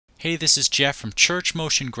Hey, this is Jeff from Church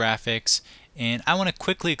Motion Graphics, and I want to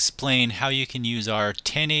quickly explain how you can use our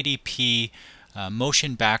 1080p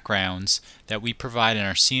motion backgrounds that we provide in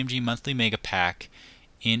our CMG Monthly Mega Pack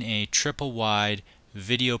in a triple wide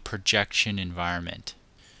video projection environment.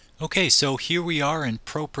 Okay, so here we are in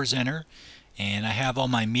ProPresenter, and I have all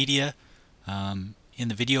my media in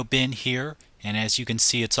the video bin here, and as you can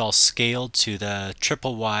see, it's all scaled to the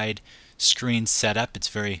triple wide screen setup. It's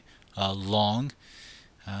very long.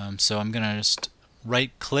 So I'm going to just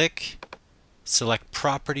right click, select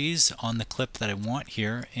properties on the clip that I want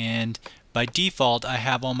here, and by default I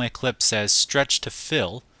have all my clips as stretch to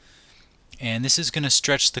fill, and this is going to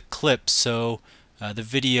stretch the clip so the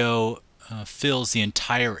video fills the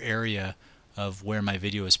entire area of where my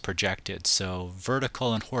video is projected. So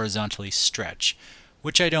vertical and horizontally stretch,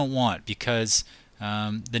 which I don't want because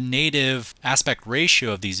the native aspect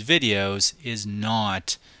ratio of these videos is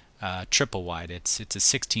not triple wide. It's a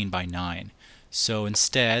 16:9. So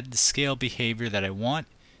instead, the scale behavior that I want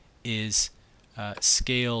is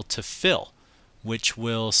scale to fill, which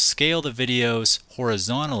will scale the videos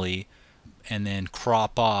horizontally and then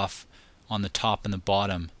crop off on the top and the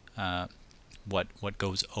bottom what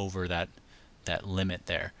goes over that limit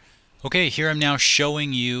there. Okay, here I'm now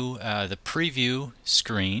showing you the preview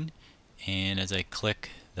screen, and as I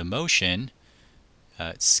click the motion,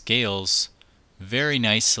 it scales very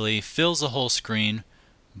nicely, fills the whole screen,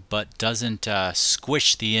 but doesn't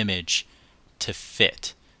squish the image to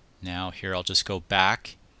fit. Now here I'll just go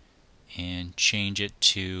back and change it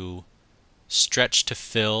to stretch to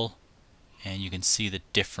fill, and you can see the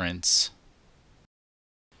difference.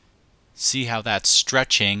 See how that's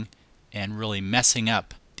stretching and really messing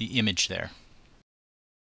up the image there.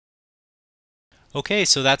 Okay,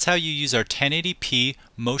 so that's how you use our 1080p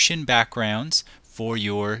motion backgrounds for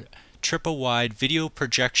your triple wide video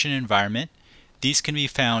projection environment. These can be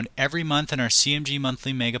found every month in our CMG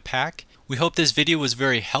Monthly Mega Pack. We hope this video was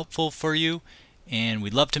very helpful for you, and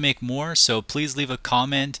we'd love to make more, so please leave a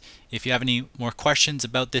comment if you have any more questions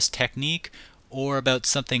about this technique or about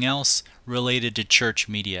something else related to church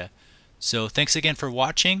media. So thanks again for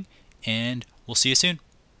watching, and we'll see you soon.